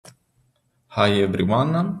Hi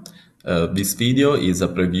everyone. This video is a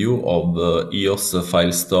preview of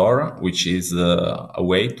EOSfilestore, which is a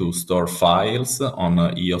way to store files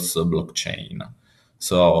on EOS blockchain.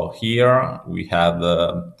 So here we have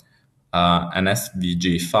an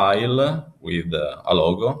SVG file with a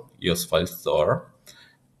logo, EOSfilestore,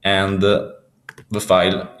 and the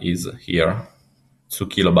file is here, 2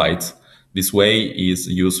 kilobytes. This way is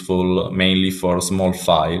useful mainly for small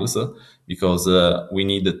files because we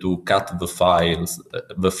need to cut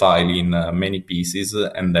the file in many pieces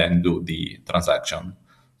and then do the transaction.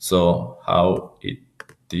 So how it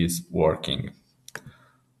is working.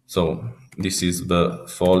 So this is the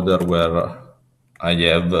folder where I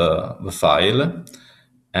have the file,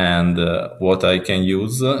 and what I can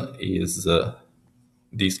use is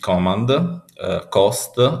this command,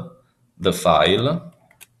 cost the file,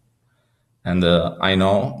 and I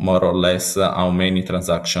know more or less how many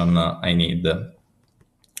transactions I need.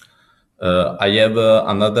 I have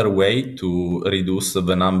another way to reduce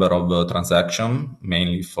the number of transactions,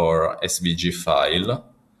 mainly for SVG file,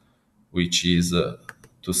 which is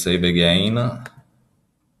to save again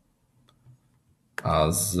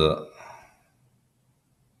as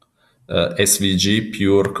SVG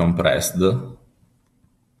pure compressed.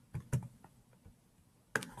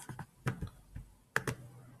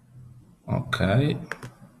 Okay.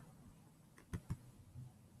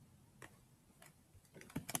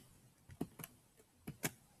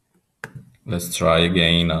 Let's try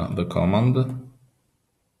again the command.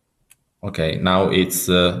 Okay, now it's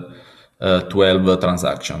 12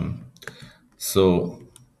 transactions. So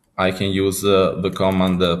I can use the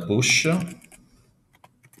command push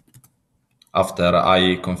after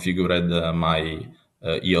I configured my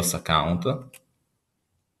EOS account.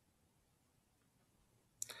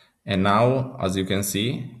 And now, as you can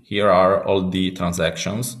see, here are all the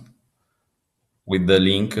transactions with the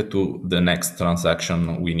link to the next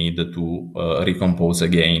transaction we need to recompose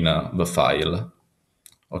again the file.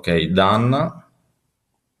 Okay, done.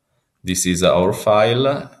 This is our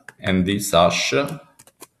file, and this hash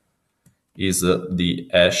is the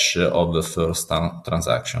hash of the first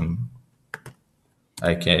transaction.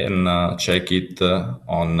 I can check it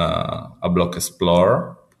on a block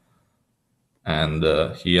explorer, and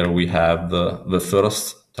here we have the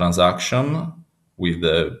first transaction with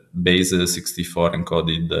the base 64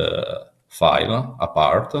 encoded file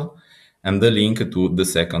apart, and the link to the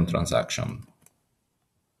second transaction.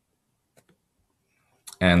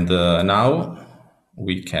 And now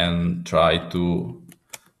we can try to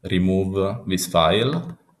remove this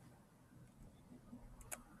file.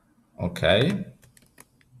 Okay.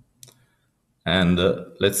 And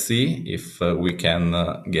let's see if we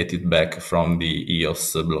can get it back from the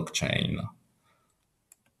EOS blockchain.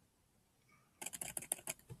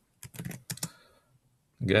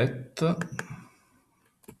 Get.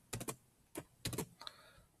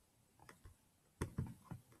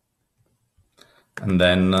 And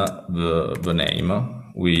then the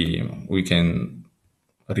name. We can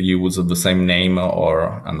reuse the same name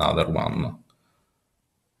or another one.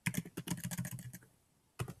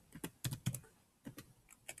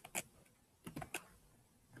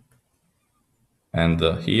 And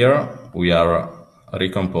here we are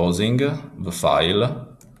recomposing the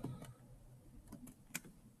file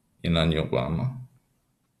in a new one.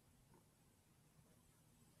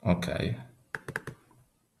 Okay.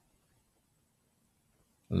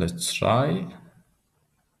 Let's try.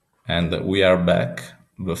 And we are back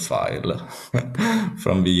the file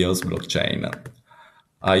from the EOS blockchain.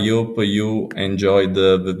 I hope you enjoyed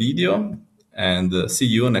the video, and see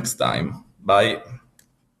you next time. Bye.